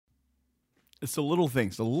It's the little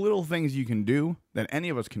things you can do that any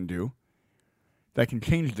of us can do that can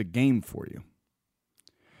change the game for you.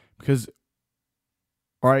 Because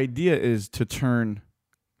our idea is to turn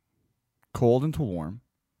cold into warm,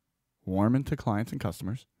 warm into clients and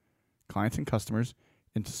customers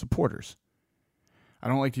into supporters. I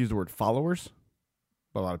don't like to use the word followers,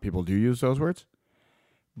 but a lot of people do use those words.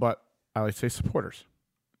 But I like to say supporters.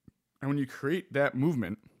 And when you create that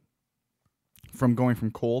movement from going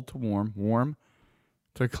from cold to warm, warm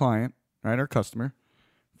to client, right, or customer,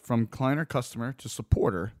 from client or customer to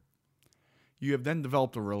supporter, you have then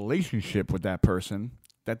developed a relationship with that person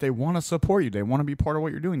that they want to support you. They want to be part of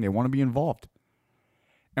what you're doing. They want to be involved.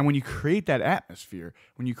 And when you create that atmosphere,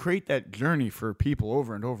 when you create that journey for people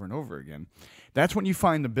over and over and over again, that's when you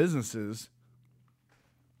find the businesses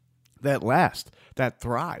that last, that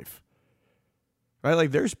thrive. Right?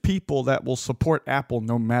 Like there's people that will support Apple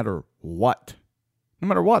no matter what. No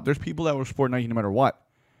matter what. There's people that will support Nike no matter what.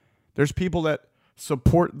 There's people that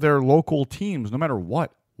support their local teams no matter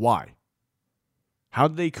what. Why? How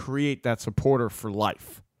did they create that supporter for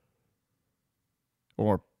life?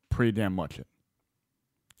 Or pretty damn much it.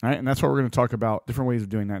 All right? And that's what we're going to talk about, different ways of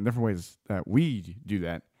doing that, and different ways that we do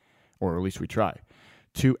that, or at least we try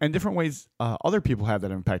to, and different ways other people have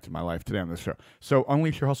that impacted my life today on this show. So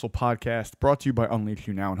Unleash Your Hustle podcast, brought to you by Unleash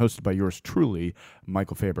You Now and hosted by yours truly,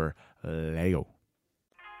 Michael Faber. Lego.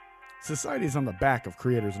 Society is on the back of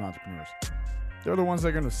creators and entrepreneurs. They're the ones that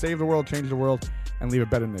are going to save the world, change the world, and leave it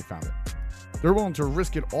better than they found it. They're willing to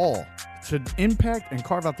risk it all to impact and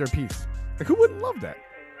carve out their piece. Like, who wouldn't love that?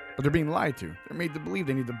 But they're being lied to. They're made to believe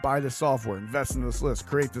they need to buy this software, invest in this list,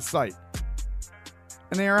 create this site.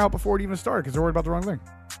 And they are out before it even started because they're worried about the wrong thing.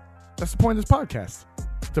 That's the point of this podcast.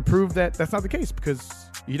 To prove that that's not the case, because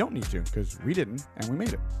you don't need to, because we didn't, and we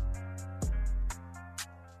made it.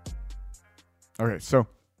 Okay, so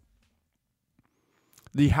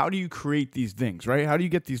how do you create these things, right? How do you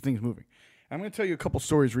get these things moving? I'm going to tell you a couple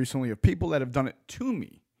stories recently of people that have done it to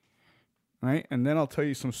me, right? And then I'll tell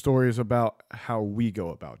you some stories about how we go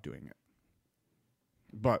about doing it.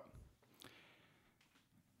 But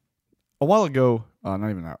a while ago, not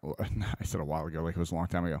even that, I said a while ago, like it was a long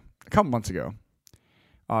time ago. A couple months ago,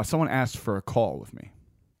 someone asked for a call with me.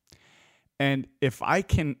 And if I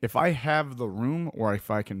have the room or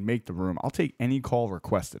if I can make the room, I'll take any call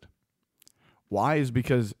requested. Why? Is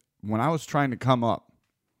because when I was trying to come up,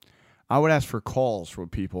 I would ask for calls from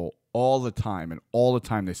people all the time, and all the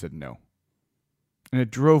time they said no. And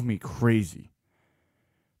it drove me crazy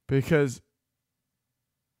because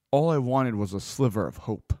all I wanted was a sliver of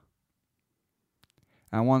hope.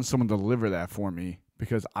 And I wanted someone to deliver that for me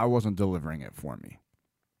because I wasn't delivering it for me.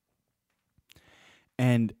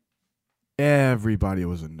 And everybody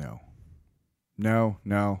was a no. No,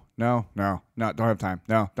 don't have time.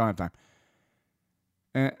 No, don't have time.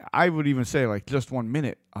 And I would even say, like, just 1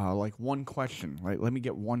 minute, like one question. Like, let me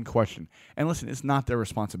get one question. And listen, it's not their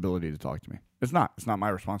responsibility to talk to me. It's not. It's not my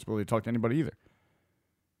responsibility to talk to anybody either.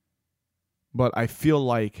 But I feel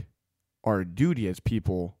like our duty as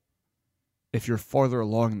people, if you're farther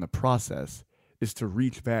along in the process, is to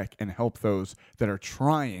reach back and help those that are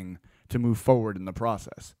trying to move forward in the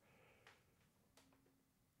process.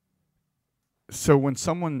 So when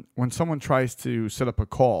someone tries to set up a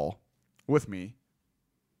call with me,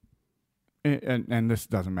 and this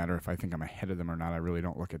doesn't matter if I think I'm ahead of them or not, I really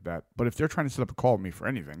don't look at that. But if they're trying to set up a call with me for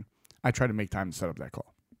anything, I try to make time to set up that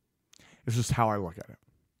call. It's just how I look at it.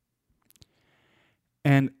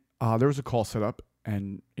 And there was a call set up,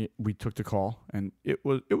 and we took the call, and it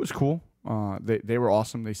was cool. They were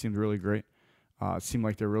awesome. They seemed really great. It seemed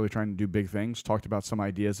like they're really trying to do big things. Talked about some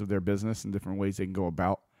ideas of their business and different ways they can go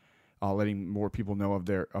about letting more people know of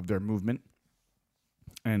their movement.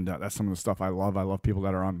 And that's some of the stuff I love. I love people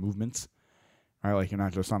that are on movements. Right? Like, you're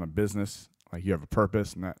not just on a business. Like, you have a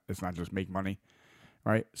purpose, and that it's not just make money.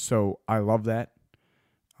 Right? So I love that.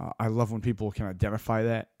 I love when people can identify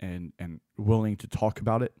that and willing to talk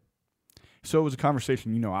about it. So it was a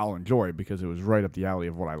conversation, I'll enjoy because it was right up the alley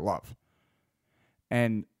of what I love.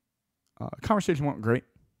 And conversation went great.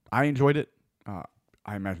 I enjoyed it.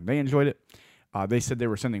 I imagine they enjoyed it. They said they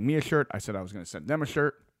were sending me a shirt. I said I was going to send them a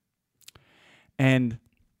shirt. And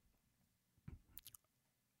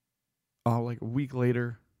like a week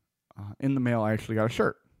later, in the mail, I actually got a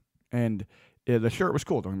shirt. And the shirt was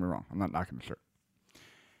cool. Don't get me wrong. I'm not knocking the shirt.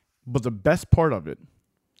 But the best part of it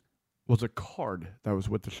was a card that was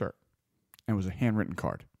with the shirt. And it was a handwritten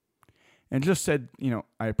card. And it just said,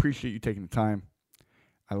 I appreciate you taking the time.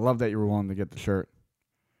 I love that you were willing to get the shirt.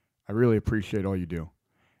 I really appreciate all you do.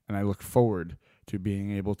 And I look forward to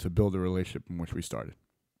being able to build a relationship in which we started.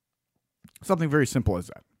 Something very simple as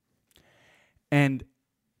that. And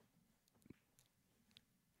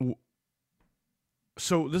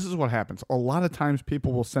so this is what happens. A lot of times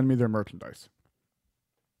people will send me their merchandise.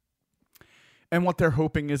 And what they're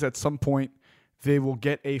hoping is at some point they will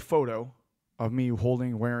get a photo of me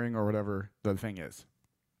holding, wearing, or whatever the thing is.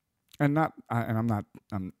 And I'm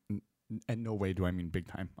in no way do I mean big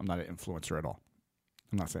time. I'm not an influencer at all.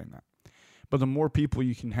 I'm not saying that. But the more people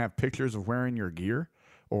you can have pictures of wearing your gear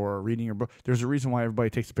or reading your book, there's a reason why everybody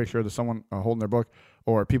takes a picture of someone holding their book,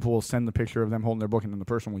 or people will send the picture of them holding their book, and then the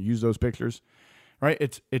person will use those pictures, right?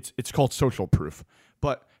 It's called social proof.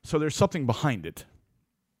 But so there's something behind it.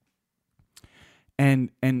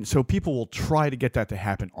 And so people will try to get that to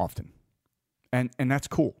happen often. And that's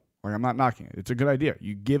cool. Like, I'm not knocking it. It's a good idea.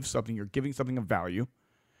 You give something, you're giving something of value,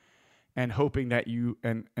 and hoping that you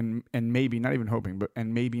and maybe not even hoping, but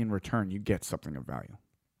and maybe in return you get something of value.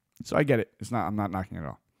 So I get it. I'm not knocking it at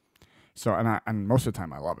all. So and most of the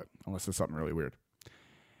time I love it, unless it's something really weird.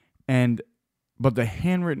 But the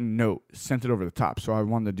handwritten note sent it over the top. So I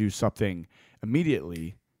wanted to do something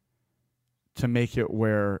immediately to make it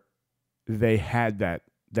where they had that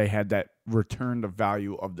return the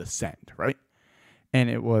value of the send, right? And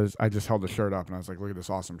it was, I just held the shirt up and I was like, look at this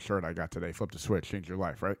awesome shirt I got today. Flip the switch, change your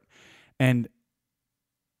life, right? And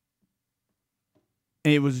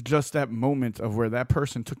it was just that moment of where that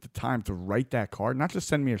person took the time to write that card, not just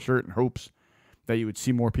send me a shirt in hopes that you would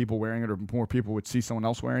see more people wearing it or more people would see someone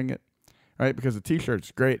else wearing it, right? Because the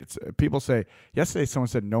t-shirt's great. People say, yesterday someone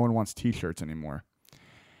said no one wants t-shirts anymore.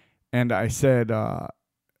 And I said, I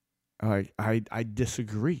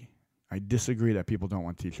disagree. I disagree that people don't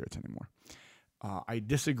want t-shirts anymore. I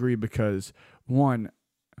disagree because, one,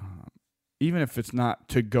 even if it's not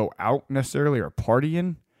to go out necessarily or party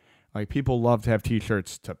in, like, people love to have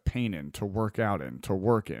t-shirts to paint in, to work out in, to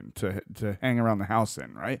work in, to hang around the house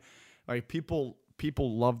in, right? Like, people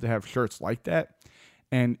love to have shirts like that.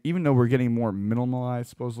 And even though we're getting more minimalized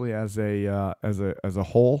supposedly as a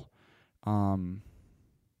whole,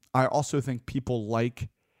 I also think people like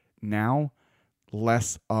now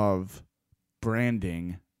less of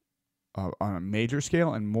branding on a major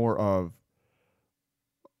scale and more of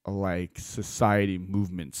a like society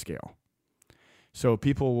movement scale. So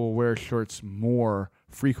people will wear shirts more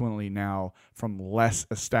frequently now from less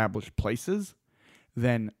established places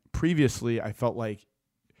than previously. I felt like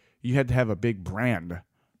you had to have a big brand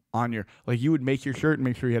on your, like, you would make your shirt and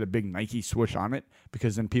make sure you had a big Nike swoosh on it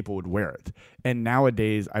because then people would wear it. And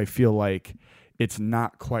nowadays I feel like it's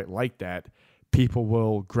not quite like that. People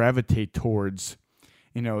will gravitate towards,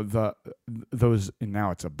 you know, those, and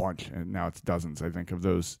now it's a bunch, and now it's dozens, I think, of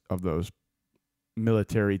those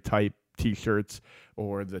military type t-shirts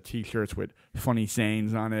or the t-shirts with funny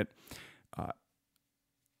sayings on it.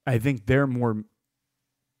 I think they're more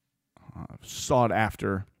sought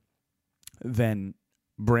after than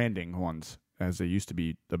branding ones, as they used to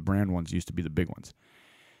be. The brand ones used to be the big ones.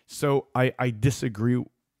 So I disagree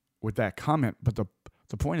with that comment, but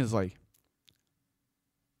the point is, like,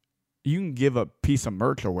 you can give a piece of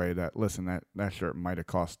merch away that, listen, that shirt might have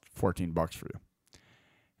cost $14 for you.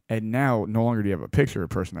 And now no longer do you have a picture of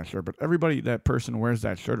a person in that shirt, but everybody that person wears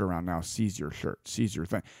that shirt around now sees your shirt, sees your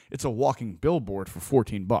thing. It's a walking billboard for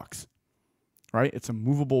 $14, right? It's a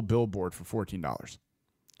movable billboard for $14.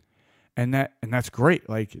 And that's great.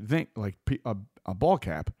 Like, think like a ball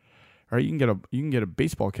cap, right? You can get a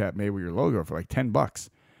baseball cap made with your logo for like $10.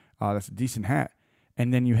 That's a decent hat.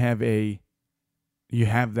 And then you have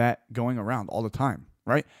that going around all the time,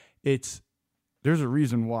 right? There's a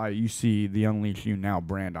reason why you see the Unleash You Now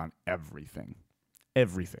brand on everything.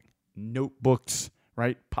 Everything. Notebooks,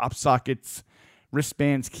 right? Pop sockets,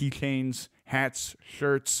 wristbands, keychains, hats,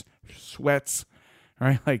 shirts, sweats,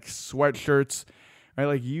 right? Like sweatshirts, right?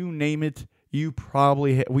 Like, you name it, we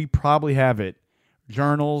probably have it.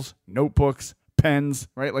 Journals, notebooks, pens,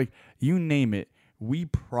 right? Like, you name it, we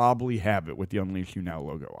probably have it with the Unleash You Now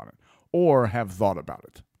logo on it, or have thought about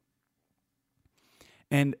it.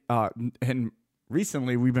 And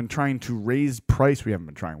recently, we've been trying to raise price. We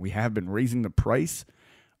have been raising the price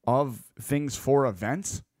of things for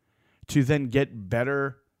events to then get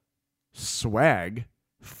better swag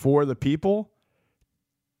for the people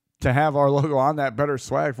to have our logo on that, better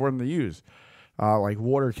swag for them to use. Like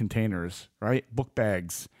water containers, right? Book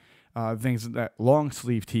bags, things that long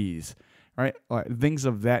sleeve tees, right? Things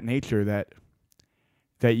of that nature that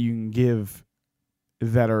you can give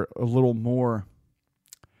that are a little more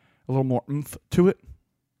oomph to it,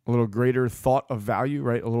 a little greater thought of value,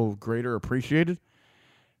 right? A little greater appreciated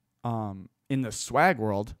in the swag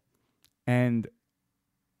world, and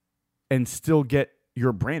still get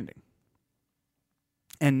your branding.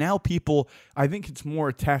 And now people, I think it's more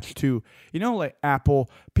attached to, like Apple.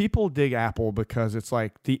 People dig Apple because it's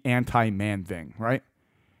like the anti-man thing, right?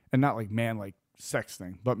 And not like man like sex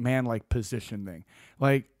thing, but man like position thing.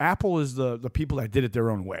 Like Apple is the people that did it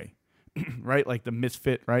their own way, right? Like the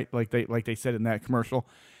misfit, right? Like they said in that commercial.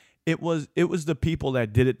 It was the people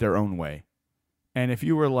that did it their own way. And if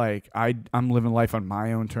you were like, I'm living life on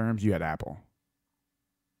my own terms, you had Apple.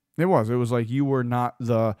 It was like you were not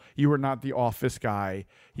the office guy.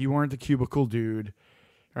 You weren't the cubicle dude.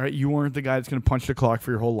 All right, you weren't the guy that's going to punch the clock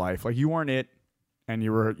for your whole life. Like you weren't it, and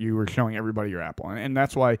you were showing everybody your Apple. And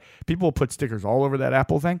that's why people put stickers all over that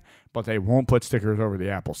Apple thing, but they won't put stickers over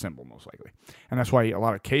the Apple symbol most likely. And that's why a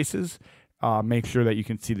lot of cases make sure that you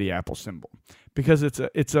can see the Apple symbol, because it's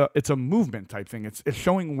a movement type thing. It's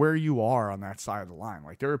showing where you are on that side of the line.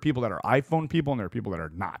 Like there are people that are iPhone people and there are people that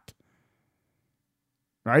are not.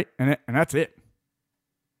 Right? And that's it.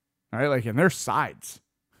 All right? Like, and their sides.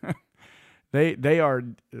 they are,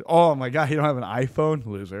 oh my God, you don't have an iPhone?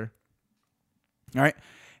 Loser. All right?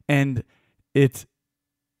 And it's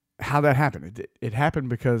how that happened. It happened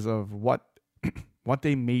because of what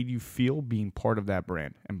they made you feel being part of that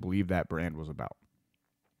brand and believe that brand was about.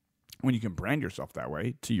 When you can brand yourself that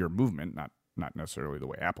way to your movement, not necessarily the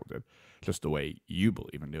way Apple did, just the way you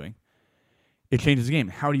believe in doing, it changes the game.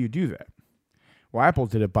 How do you do that? Well, Apple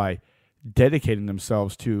did it by dedicating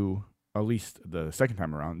themselves to, at least the second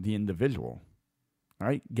time around, the individual.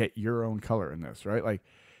 Right? Get your own color in this, right? Like,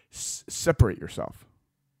 separate yourself.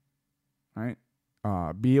 Right?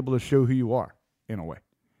 Be able to show who you are in a way.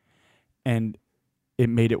 And it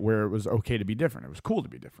made it where it was okay to be different. It was cool to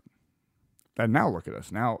be different. And now look at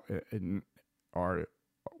us. Now,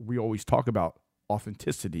 we always talk about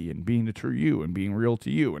authenticity and being the true you and being real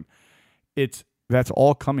to you. And that's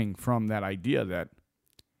all coming from that idea that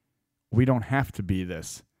we don't have to be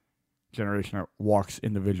this generation that walks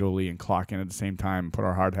individually and clock in at the same time, put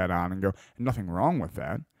our hard hat on and go. And nothing wrong with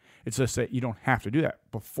that. It's just that you don't have to do that.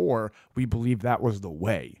 Before, we believed that was the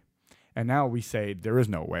way. And now we say there is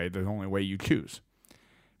no way. There's only way you choose.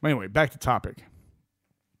 But anyway, back to topic.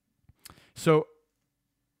 So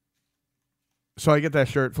I get that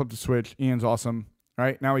shirt, flip the switch. Ian's awesome.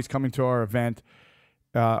 Right? Now he's coming to our event,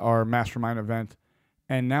 our mastermind event.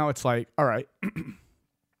 And now it's like, all right,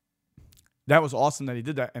 that was awesome that he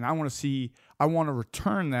did that. And I want to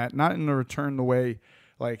return that, not in the return the way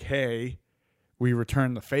like, hey, we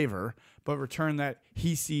return the favor, but return that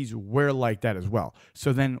he sees we're like that as well.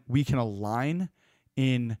 So then we can align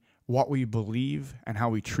in what we believe and how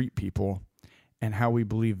we treat people and how we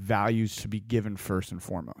believe values should be given first and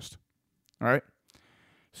foremost. All right.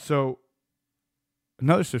 So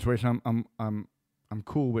another situation, I'm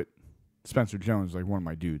cool with Spencer Jones, like one of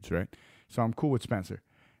my dudes, right? So I'm cool with Spencer.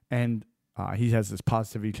 And he has this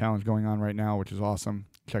positivity challenge going on right now, which is awesome.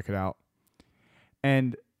 Check it out.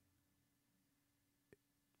 And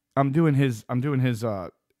I'm doing his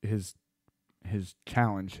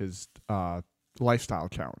challenge, his lifestyle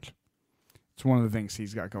challenge. It's one of the things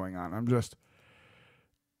he's got going on.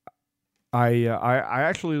 I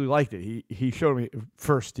actually liked it. He showed me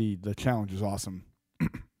first the challenge is awesome.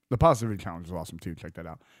 The positivity challenge is awesome too. Check that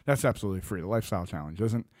out. That's absolutely free. The lifestyle challenge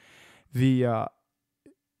isn't.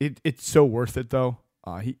 It's so worth it though.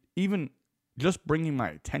 He even just bringing my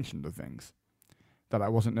attention to things that I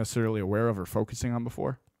wasn't necessarily aware of or focusing on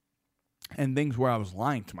before, and things where I was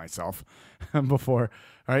lying to myself before.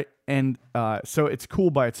 Right, and so it's cool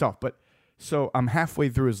by itself. But so I'm halfway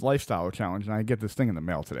through his lifestyle challenge, and I get this thing in the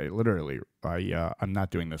mail today. Literally, I'm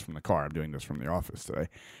not doing this from the car. I'm doing this from the office today,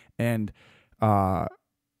 and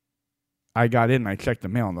I got in and I checked the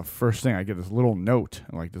mail, and the first thing I get this little note,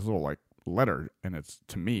 like this little like letter, and it's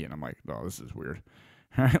to me, and I'm like, oh, this is weird.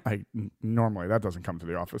 Like normally that doesn't come to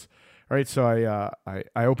the office, right? So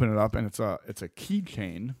I open it up, and it's a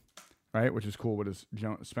keychain, right, which is cool. What is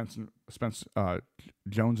Spence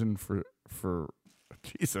Jonesin for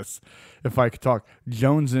Jesus, if I could talk,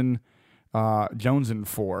 Jonesin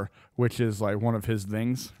for, which is like one of his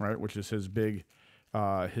things, right, which is his big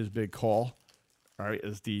call. All right,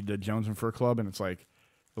 is the Jonesin Fur Club, and it's like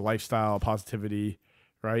the lifestyle, positivity,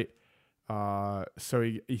 right? So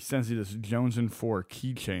he sends you this Jonesin for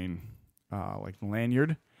keychain, like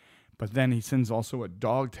lanyard, but then he sends also a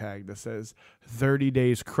dog tag that says 30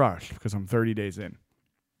 days crushed, because I'm 30 days in.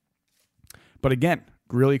 But again,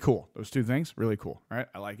 really cool. Those two things, really cool. All right,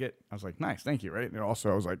 I like it. I was like, nice, thank you, right? And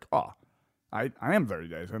also I was like, oh, I am 30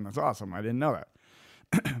 days in. That's awesome. I didn't know that.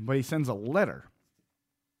 But he sends a letter,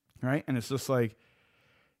 right? And it's just like,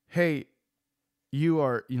 hey, you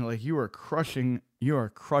are crushing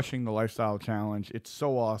the lifestyle challenge. It's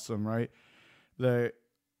so awesome, right?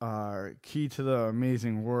 key to the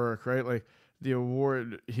amazing work, right? Like the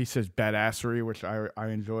award, he says badassery, which I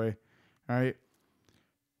enjoy, right?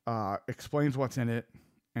 Explains what's in it,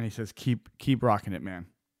 and he says keep rocking it, man.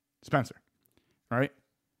 Spencer, right?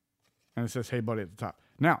 And it says hey buddy at the top.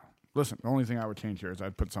 Now, listen, the only thing I would change here is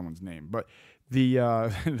I'd put someone's name, but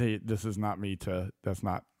this is not me that's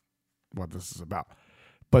not what this is about.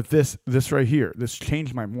 But this right here, this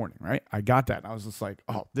changed my morning, right? I got that. And I was just like,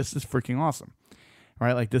 oh, this is freaking awesome,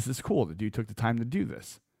 right? Like, this is cool. The dude took the time to do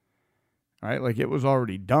this, right? Like, it was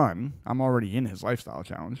already done. I'm already in his lifestyle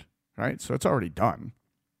challenge, right? So it's already done.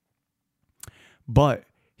 But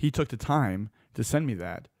he took the time to send me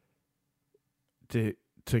that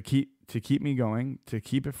to keep me going, to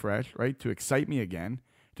keep it fresh, right? To excite me again,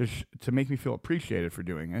 to make me feel appreciated for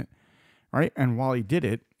doing it, right? And while he did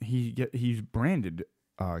it, he's branded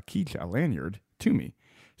a lanyard to me.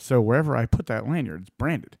 So wherever I put that lanyard, it's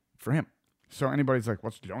branded for him. So anybody's like,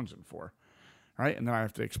 what's Jonesing for? Right? And then I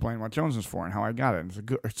have to explain what Jonesing's for and how I got it.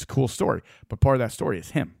 And it's a cool story. But part of that story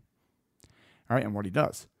is him. All right? And what he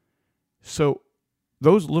does. So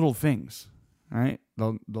those little things, right?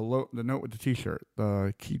 The note with the t-shirt,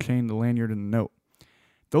 the keychain, the lanyard, and the note.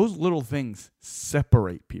 Those little things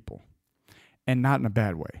separate people. And not in a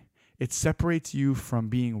bad way. It separates you from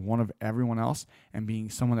being one of everyone else and being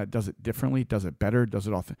someone that does it differently, does it better, does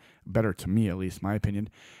it better to me, at least my opinion,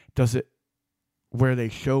 does it where they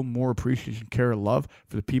show more appreciation, care, and love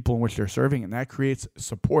for the people in which they're serving, and that creates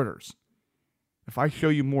supporters. If I show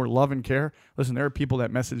you more love and care, listen, there are people that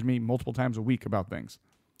message me multiple times a week about things.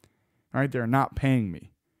 All right, they're not paying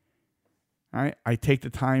me. All right, I take the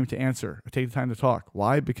time to answer. I take the time to talk.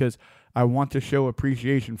 Why? Because I want to show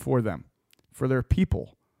appreciation for them, for their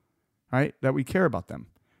people. Right? That we care about them.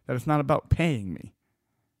 That it's not about paying me.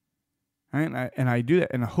 Right? And I do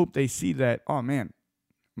that, and I hope they see that, oh, man,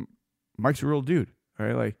 Mike's a real dude.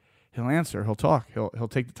 Right? Like, he'll answer, he'll talk, he'll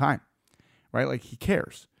take the time. Right? Like, he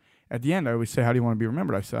cares. At the end, I always say, how do you want to be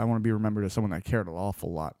remembered? I said, I want to be remembered as someone that cared an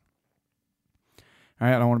awful lot.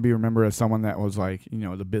 Right? I don't want to be remembered as someone that was like,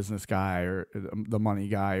 the business guy or the money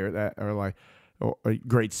guy or that, or like, a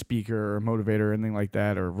great speaker or motivator or anything like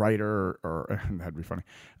that, or writer or that'd be funny,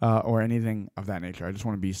 or anything of that nature. I just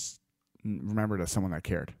want to be remembered as someone that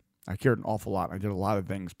cared. I cared an awful lot. I did a lot of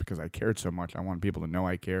things because I cared so much. I wanted people to know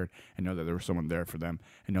I cared and know that there was someone there for them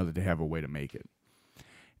and know that they have a way to make it.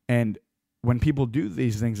 And when people do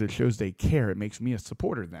these things, it shows they care. It makes me a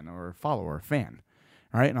supporter then, or a follower, a fan,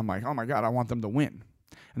 right? And I'm like, oh my God, I want them to win.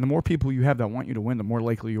 And the more people you have that want you to win, the more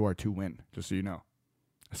likely you are to win, just so you know,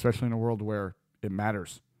 especially in a world where it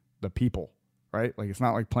matters, the people, right? Like, it's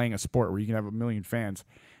not like playing a sport where you can have 1 million fans.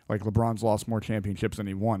 Like, LeBron's lost more championships than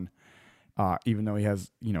he won, even though he has,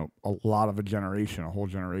 a lot of a whole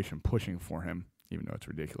generation pushing for him, even though it's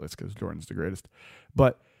ridiculous because Jordan's the greatest.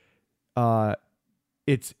 But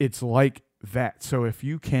it's like that. So if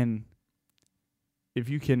you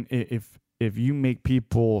make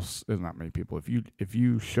people, not make people, if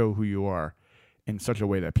you show who you are in such a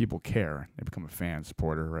way that people care, they become a fan,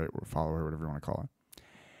 supporter, right, or follower, whatever you want to call it,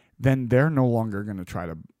 then they're no longer going to try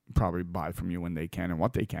to probably buy from you when they can and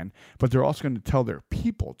what they can, but they're also going to tell their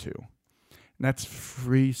people to. And that's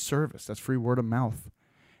free service. That's free word of mouth.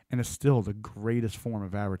 And it's still the greatest form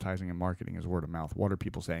of advertising and marketing is word of mouth. What are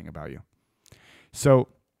people saying about you? So,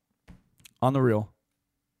 on the real,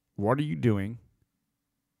 what are you doing?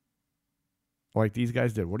 Like these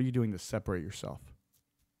guys did. What are you doing to separate yourself?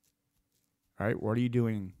 All right? What are you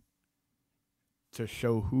doing to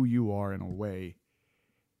show who you are in a way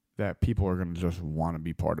that people are going to just want to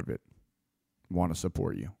be part of it, want to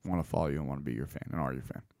support you, want to follow you, and want to be your fan, and are your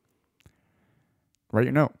fan? Write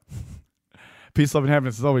your note. Peace, love, and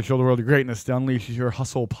happiness. As always, show the world your greatness. To Unleash Your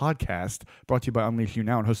Hustle podcast, brought to you by Unleash You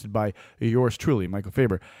Now and hosted by yours truly, Michael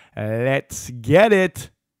Faber. Let's get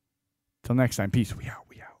it. Till next time, peace. We out.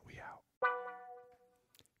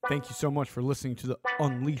 Thank you so much for listening to the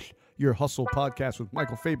Unleash Your Hustle podcast with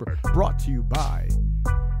Michael Faber, brought to you by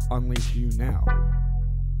Unleash You Now,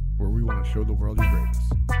 where we want to show the world your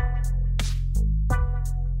greatness.